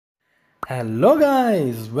Hello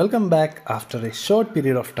guys, welcome back after a short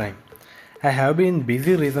period of time. I have been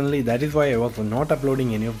busy recently, that is why I was not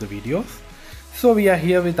uploading any of the videos. So we are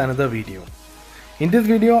here with another video. In this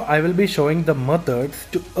video I will be showing the methods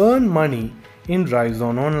to earn money in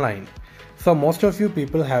drivezone online. So most of you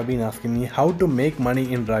people have been asking me how to make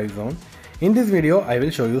money in drivezone. In this video I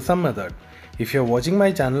will show you some method. If you are watching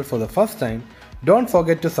my channel for the first time, don't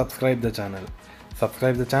forget to subscribe the channel.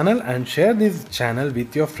 Subscribe the channel and share this channel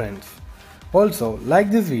with your friends. Also,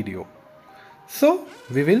 like this video. So,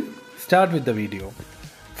 we will start with the video.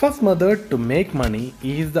 First method to make money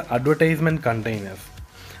is the advertisement containers.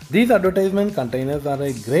 These advertisement containers are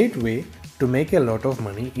a great way to make a lot of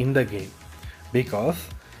money in the game because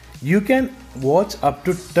you can watch up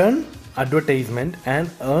to 10 advertisement and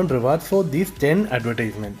earn rewards for these 10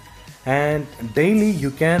 advertisement, and daily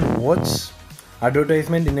you can watch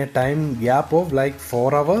advertisement in a time gap of like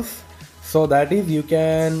 4 hours. So that is, you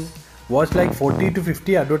can watch like 40 to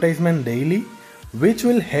 50 advertisement daily, which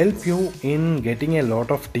will help you in getting a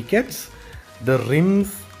lot of tickets, the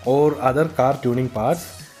rims or other car tuning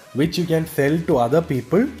parts, which you can sell to other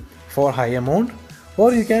people for high amount,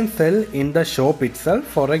 or you can sell in the shop itself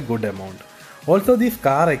for a good amount. Also, this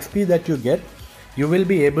car XP that you get, you will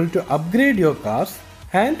be able to upgrade your cars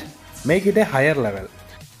and make it a higher level.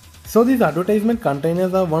 So these advertisement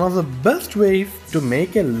containers are one of the best ways to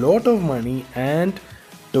make a lot of money and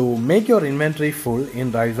to make your inventory full in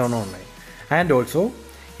drivezone online. And also,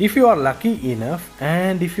 if you are lucky enough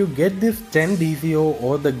and if you get this 10 DCO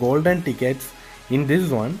or the golden tickets in this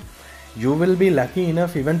one, you will be lucky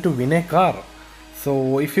enough even to win a car.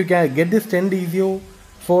 So if you can get this 10 DCO,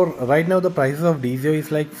 for right now the prices of DCO is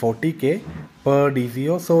like 40k per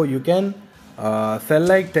DCO, so you can sell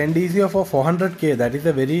like 10 DCO for 400k. That is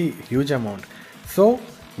a very huge amount. So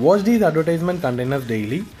watch these advertisement containers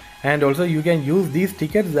daily, and also you can use these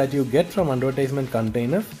tickets that you get from advertisement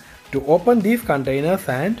containers to open these containers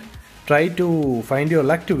and try to find your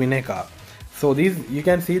luck to win a car. So these, you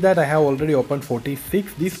can see that I have already opened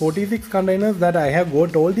 46. These 46 containers that I have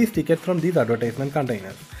got all these tickets from these advertisement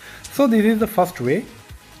containers. So this is the first way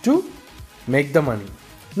to make the money.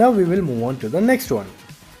 Now we will move on to the next one.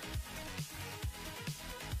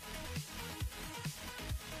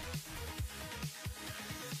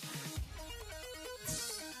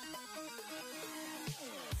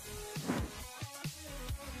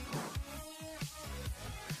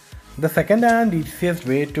 The second and easiest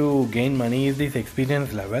way to gain money is this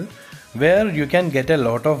experience level, where you can get a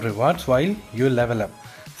lot of rewards while you level up.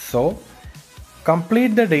 So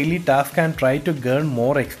complete the daily task and try to gain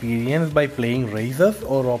more experience by playing races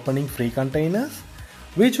or opening free containers,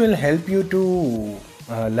 which will help you to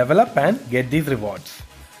level up and get these rewards.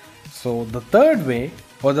 So the third way,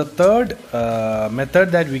 or the third method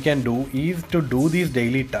that we can do is to do these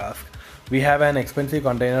daily tasks. We have an expensive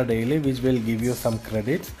container daily which will give you some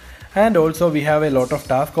credits, and also we have a lot of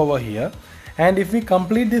tasks over here, and if we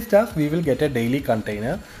complete this task we will get a daily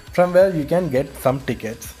container from where you can get some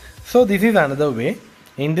tickets. So this is another way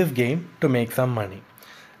in this game to make some money.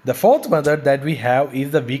 The fourth method that we have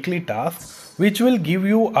is the weekly task, which will give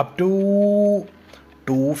you up to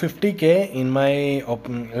 250k. In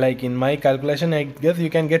my calculation, I guess you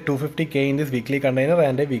can get 250k in this weekly container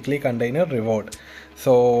and a weekly container reward.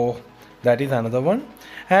 So that is another one.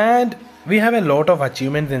 And we have a lot of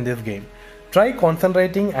achievements in this game. Try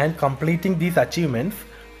concentrating and completing these achievements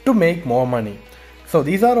to make more money. So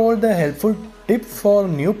these are all the helpful tips for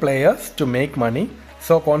new players to make money.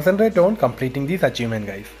 So concentrate on completing these achievements,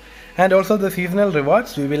 guys. And also the seasonal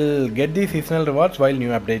rewards, we will get these seasonal rewards while new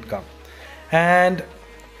update come. And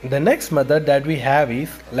the next method that we have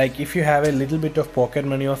is, like, if you have a little bit of pocket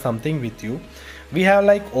money or something with you, we have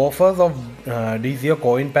like offers of DCO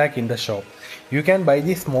coin pack in the shop. You can buy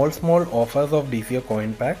these small offers of DCO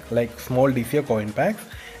coin pack, like small DCO coin packs,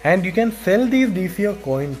 and you can sell these DCO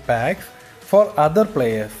coin packs for other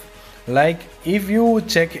players. Like if you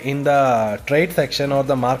check in the trade section or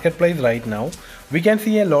the marketplace right now, we can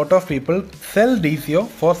see a lot of people sell DCO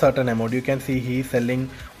for certain amount. You can see he is selling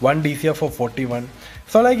one DCO for 41.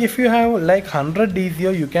 So like if you have like 100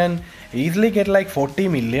 DCO, you can easily get like 40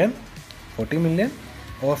 million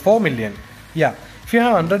or 4 million. Yeah, if you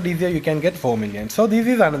have 100 DCO, you can get 4 million. So this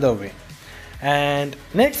is another way. And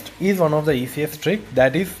next is one of the easiest trick,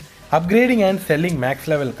 that is upgrading and selling max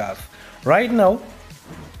level cars. Right now,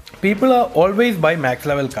 people are always buy max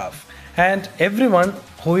level cars, and everyone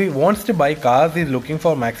who wants to buy cars is looking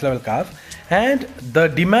for max level cars, and the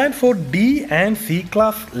demand for D and C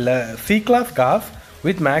class cars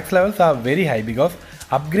with max levels are very high because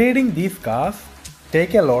upgrading these cars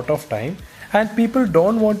take a lot of time, and people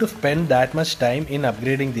don't want to spend that much time in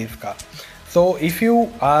upgrading these cars. So if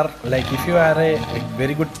you are a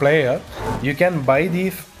very good player, you can buy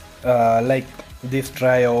these like this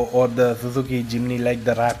Trio or the Suzuki Jimny, like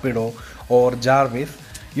the Rapido or Jarvis.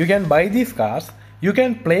 You can buy these cars, you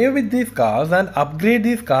can play with these cars and upgrade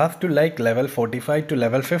these cars to like level 45 to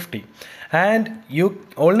level 50, and you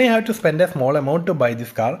only have to spend a small amount to buy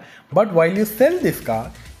this car. But while you sell this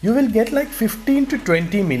car, you will get like 15 to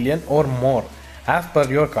 20 million or more as per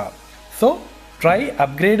your car. So try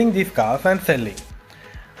upgrading these cars and selling.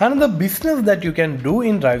 Another business that you can do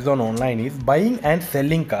in drivezone online is buying and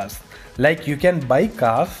selling cars. Like you can buy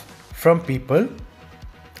cars from people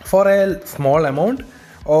for a small amount,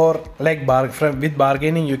 or like with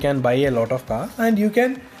bargaining you can buy a lot of cars and you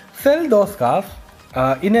can sell those cars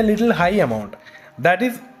in a little high amount. That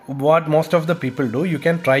is what most of the people do. You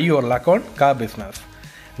can try your luck on car business.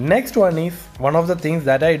 Next one is, one of the things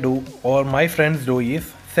that I do or my friends do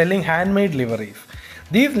is selling handmade liveries.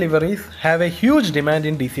 These liveries have a huge demand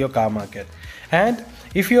in DCO car market, and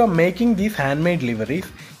if you are making these handmade liveries,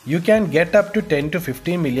 you can get up to 10 to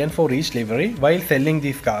 15 million for each livery while selling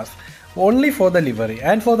these cars, only for the livery,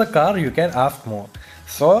 and for the car you can ask more.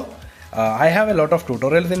 So I have a lot of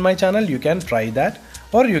tutorials in my channel, you can try that,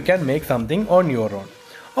 or you can make something on your own.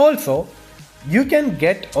 Also, you can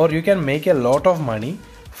get or you can make a lot of money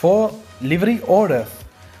for livery orders.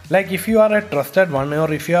 Like if you are a trusted one,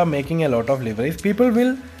 or if you are making a lot of liveries, people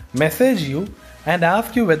will message you and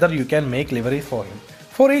ask you whether you can make liveries for him.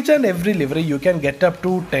 For each and every livery you can get up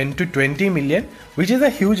to 10 to 20 million, which is a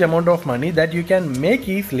huge amount of money that you can make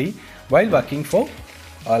easily while working for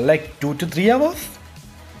like 2 to 3 hours.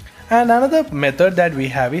 And another method that we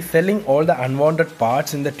have is selling all the unwanted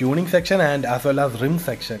parts in the tuning section and as well as rim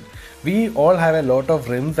section. We all have a lot of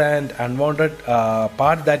rims and unwanted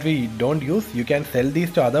parts that we don't use. You can sell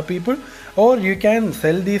these to other people, or you can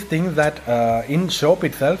sell these things that in shop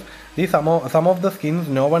itself. These some of the skins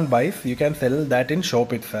no one buys, you can sell that in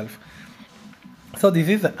shop itself. So this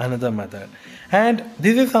is another method, and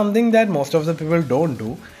this is something that most of the people don't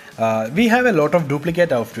do. We have a lot of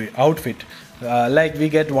duplicate outfit. Like we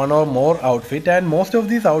get one or more outfit, and most of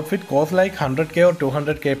these outfit cost like 100k or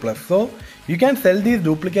 200k plus. So you can sell these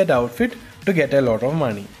duplicate outfit to get a lot of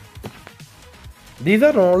money. These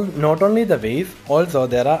are all not only the ways, also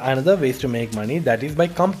there are another ways to make money, that is by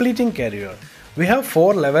completing career. We have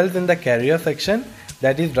 4 levels in the career section,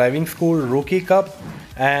 that is driving school, rookie cup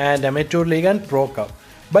and amateur league and pro cup.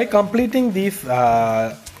 By completing these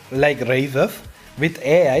like races with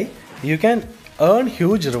AI, you can earn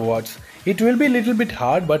huge rewards. It will be little bit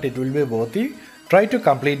hard, but it will be worth it. Try to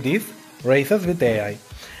complete these races with AI.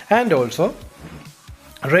 And also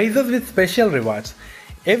races with special rewards.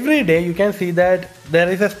 Every day you can see that there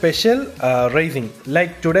is a special racing.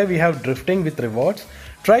 Like today we have drifting with rewards.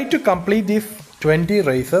 Try to complete these 20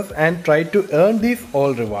 races and try to earn these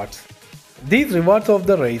all rewards. These rewards of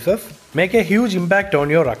the races make a huge impact on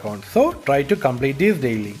your account. So try to complete these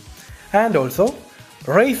daily. And also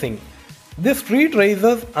racing. The street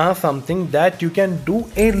races are something that you can do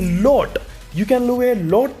a lot. You can do a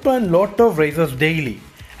lot of races daily.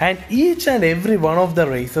 And each and every one of the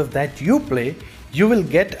races that you play, you will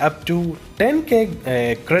get up to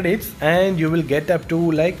 10k credits, and you will get up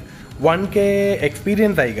to like 1k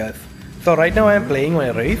experience, I guess. So right now I am playing my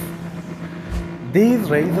race. These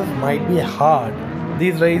races might be hard.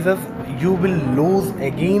 These races you will lose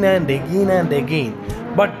again and again and again.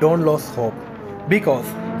 But don't lose hope, because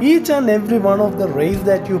each and every one of the race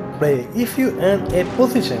that you play, if you earn a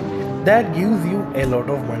position, that gives you a lot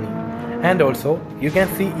of money. And also you can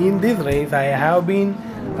see in this race I have been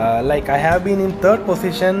in 3rd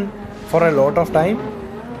position for a lot of time,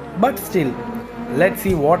 but still let's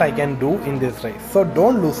see what I can do in this race. So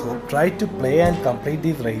don't lose hope, try to play and complete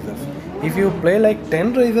these races. If you play like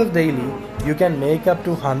 10 races daily, you can make up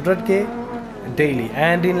to 100k daily,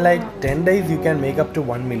 and in like 10 days you can make up to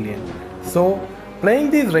 1 million. So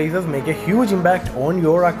playing these races make a huge impact on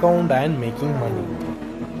your account and making money.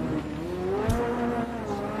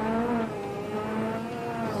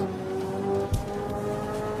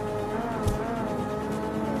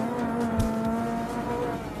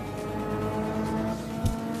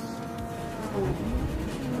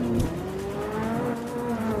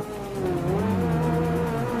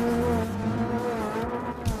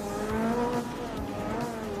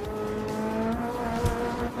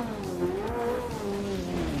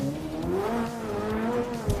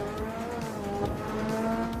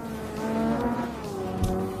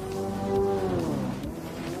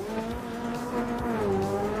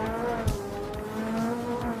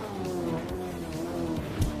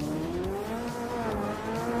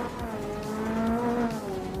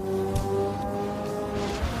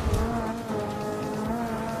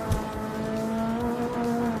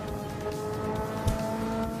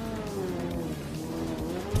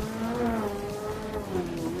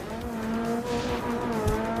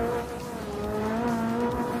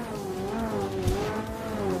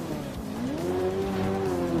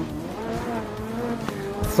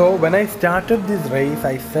 So when I started this race,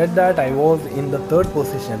 I said that I was in the third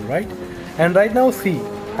position, right? And right now see,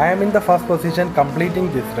 I am in the first position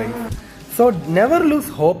completing this race. So never lose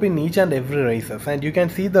hope in each and every races, and you can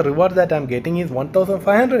see the reward that I am getting is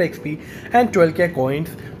 1500 XP and 12k coins,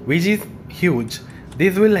 which is huge.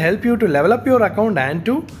 This will help you to level up your account and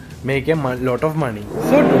to make a lot of money.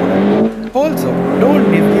 So do that. Also, don't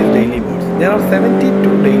miss these daily boards. There are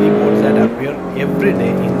 72 daily boards that appear every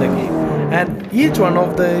day in the game, and each one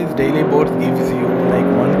of these daily boards gives you like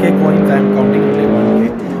 1k coins. I am counting only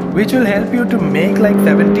 1k, which will help you to make like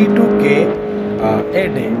 72k a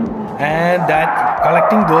day, and that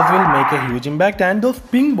collecting those will make a huge impact. And those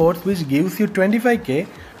ping boards which gives you 25k,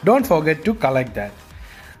 don't forget to collect that.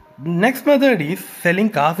 Next method is selling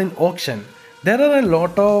cars in auction. There are a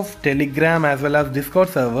lot of Telegram as well as Discord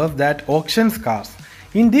servers that auctions cars.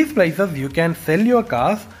 In these places you can sell your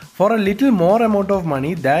cars for a little more amount of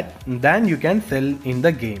money than you can sell in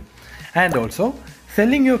the game. And also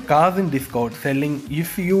selling your cars in Discord,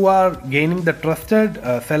 if you are gaining the trusted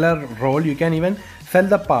seller role, you can even sell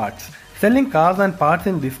the parts. Selling cars and parts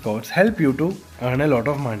in Discord help you to earn a lot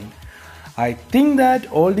of money. I think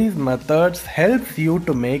that all these methods helps you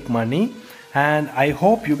to make money, and I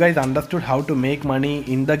hope you guys understood how to make money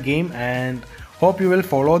in the game, and hope you will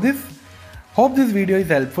follow this. Hope this video is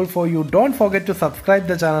helpful for you. Don't forget to subscribe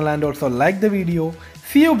the channel and also like the video.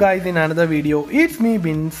 See you guys in another video. It's me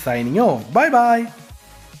BiNZ signing off. Bye bye.